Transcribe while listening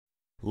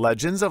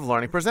Legends of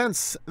Learning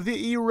presents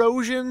the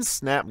Erosion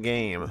Snap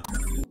game.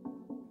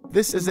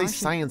 This is a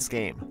science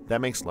game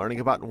that makes learning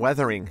about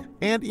weathering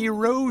and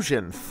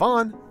erosion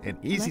fun and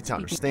easy to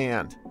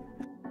understand.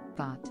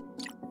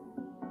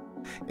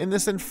 In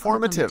this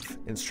informative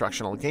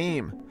instructional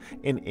game,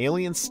 an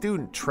alien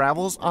student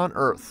travels on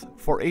Earth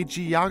for a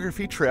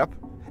geography trip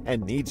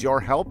and needs your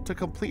help to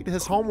complete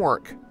his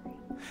homework.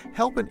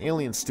 Help an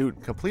alien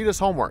student complete his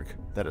homework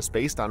that is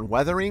based on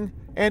weathering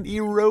and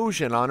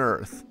erosion on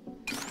Earth.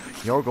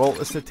 Your goal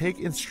is to take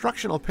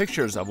instructional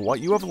pictures of what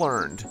you have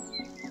learned.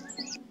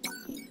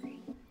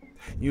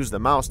 Use the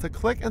mouse to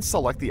click and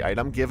select the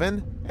item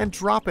given and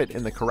drop it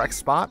in the correct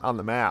spot on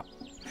the map.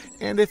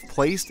 And if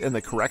placed in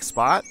the correct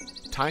spot,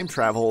 time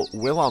travel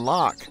will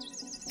unlock.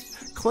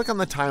 Click on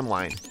the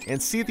timeline and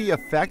see the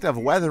effect of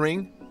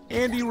weathering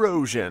and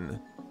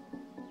erosion.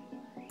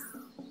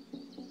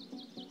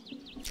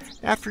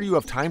 After you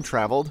have time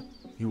traveled,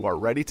 you are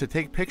ready to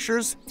take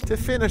pictures to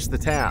finish the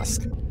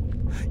task.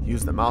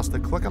 Use the mouse to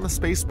click on the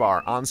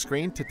spacebar on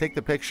screen to take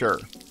the picture.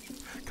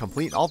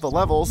 Complete all the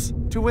levels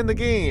to win the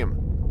game.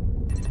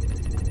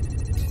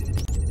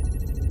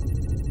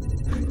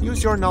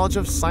 Use your knowledge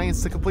of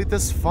science to complete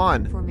this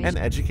fun and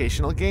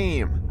educational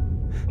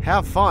game.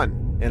 Have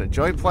fun and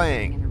enjoy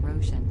playing.